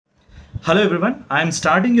Hello everyone, I am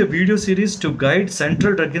starting a video series to guide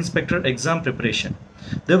Central Drug Inspector exam preparation.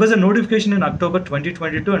 There was a notification in October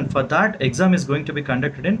 2022 and for that exam is going to be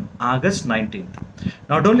conducted in August 19th.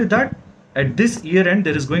 Not only that, at this year end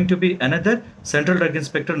there is going to be another Central Drug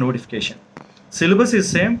Inspector notification. Syllabus is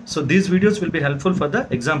same, so these videos will be helpful for the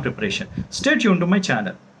exam preparation. Stay tuned to my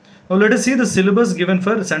channel. Now let us see the syllabus given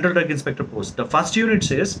for Central Drug Inspector post. The first unit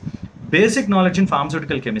says basic knowledge in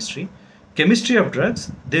pharmaceutical chemistry. Chemistry of drugs,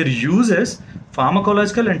 their uses,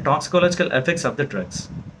 pharmacological and toxicological effects of the drugs.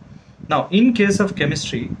 Now, in case of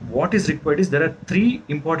chemistry, what is required is there are three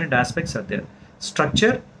important aspects are there: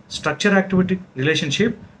 structure, structure-activity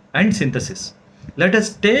relationship, and synthesis. Let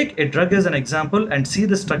us take a drug as an example and see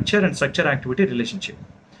the structure and structure-activity relationship.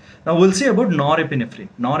 Now, we'll see about norepinephrine.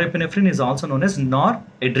 Norepinephrine is also known as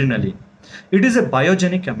noradrenaline. It is a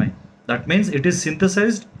biogenic amine. That means it is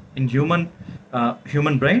synthesized in human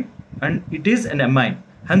brain, and it is an amine,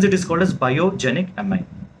 hence it is called as biogenic amine.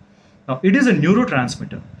 Now it is a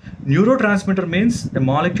neurotransmitter. Neurotransmitter means a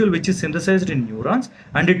molecule which is synthesized in neurons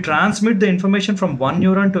and it transmits the information from one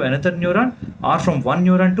neuron to another neuron or from one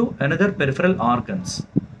neuron to another peripheral organs.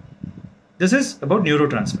 This is about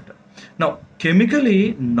neurotransmitter. Now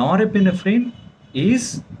chemically, norepinephrine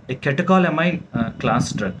is a catechol-amine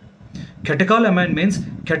class drug. Catechol-amine means,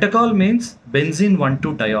 catechol means benzene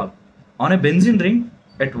 1,2-diol. On a benzene ring,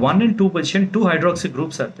 at 1 and 2 position, 2 hydroxy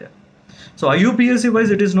groups are there. So IUPAC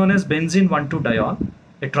wise, it is known as benzene 1,2-diol.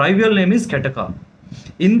 A trivial name is catechol.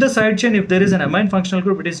 In the side chain, if there is an amine functional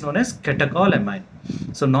group, it is known as catechol-amine.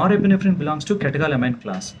 So norepinephrine belongs to catechol-amine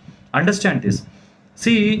class. Understand this.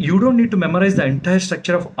 See, you don't need to memorize the entire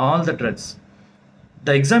structure of all the drugs.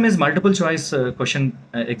 The exam is multiple choice question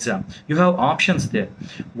exam. You have options there.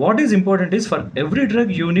 What is important is for every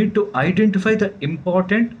drug, you need to identify the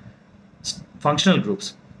important functional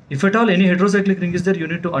groups. If at all any heterocyclic ring is there, you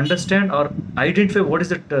need to understand or identify what is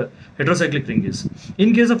that heterocyclic ring is.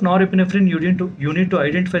 In case of norepinephrine, you need to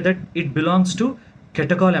identify that it belongs to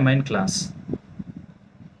catechol-amine class.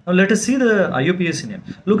 Now let us see the IUPAC name.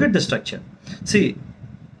 Look at the structure. See,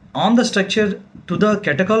 on the structure to the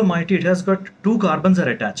catechol moiety, it has got 2 carbons are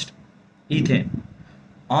attached, ethane.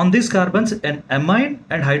 On these carbons, an amine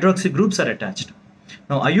and hydroxy groups are attached.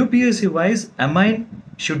 Now IUPAC wise, amine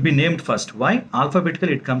should be named first. Why?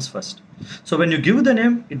 Alphabetically it comes first. So when you give the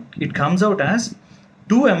name, it comes out as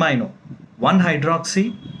 2-amino,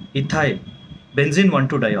 1-hydroxy, ethyl, benzene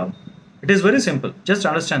 1,2-diol. It is very simple. Just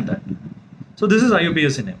understand that. So this is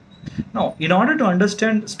IUPAC name. Now, in order to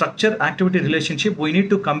understand structure-activity relationship, we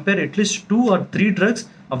need to compare at least 2 or 3 drugs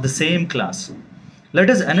of the same class.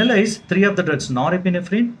 Let us analyze 3 of the drugs: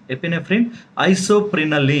 norepinephrine, epinephrine,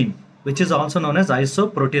 isoprenaline, which is also known as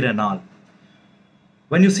isoproterenol.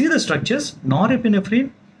 When you see the structures, norepinephrine,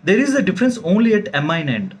 there is a difference only at amine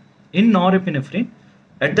end. In norepinephrine,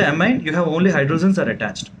 at the amine, you have only hydrogens are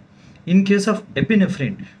attached. In case of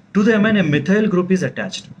epinephrine, to the amine, a methyl group is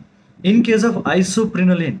attached. In case of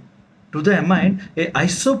isoprenaline, to the amine, a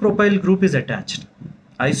isopropyl group is attached.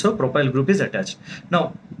 Isopropyl group is attached.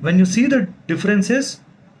 Now, when you see the differences,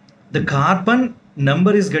 the carbon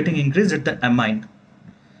number is getting increased at the amine.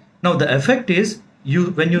 Now, the effect is,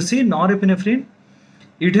 when you see norepinephrine,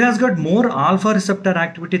 it has got more alpha receptor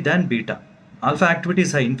activity than beta. Alpha activity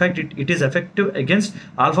is high. In fact, it is effective against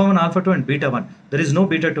alpha 1, alpha 2 and beta 1. There is no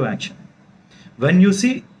beta 2 action. When you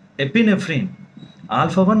see epinephrine,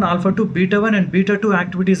 alpha 1, alpha 2, beta 1 and beta 2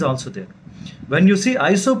 activity is also there. When you see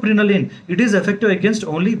isoprenaline, it is effective against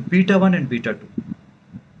only beta 1 and beta 2.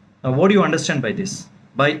 Now what do you understand by this?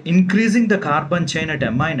 By increasing the carbon chain at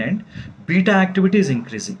amine end, beta activity is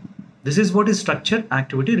increasing. This is what is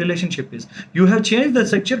structure-activity relationship is. You have changed the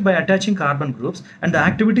structure by attaching carbon groups and the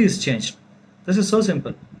activity is changed. This is so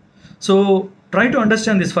simple. So try to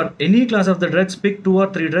understand this. For any class of the drugs, pick 2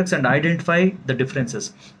 or 3 drugs and identify the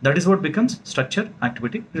differences. That is what becomes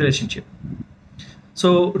structure-activity relationship.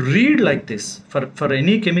 So read like this. For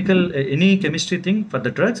any chemistry thing, for the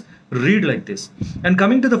drugs, read like this. And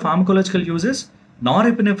coming to the pharmacological uses,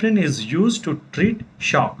 norepinephrine is used to treat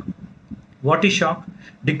shock. What is shock?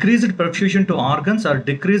 Decreased perfusion to organs or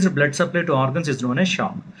decreased blood supply to organs is known as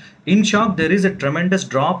shock. In shock, there is a tremendous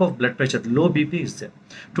drop of blood pressure. Low BP is there.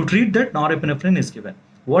 To treat that, norepinephrine is given.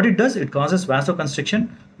 What it does? It causes vasoconstriction.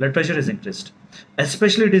 Blood pressure is increased.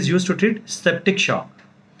 Especially, it is used to treat septic shock.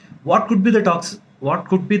 What could be the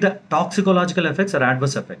toxicological effects or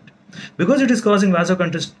adverse effect? Because it is causing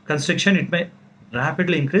vasoconstriction, it may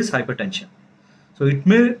rapidly increase hypertension. So it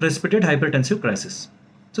may precipitate hypertensive crisis.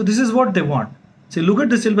 So this is what they want. See, look at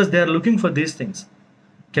the syllabus. They are looking for these things: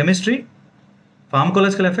 chemistry,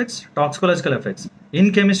 pharmacological effects, toxicological effects.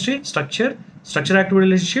 In chemistry, structure activity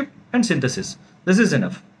relationship, and synthesis. This is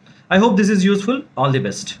enough. I hope this is useful. All the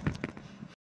best.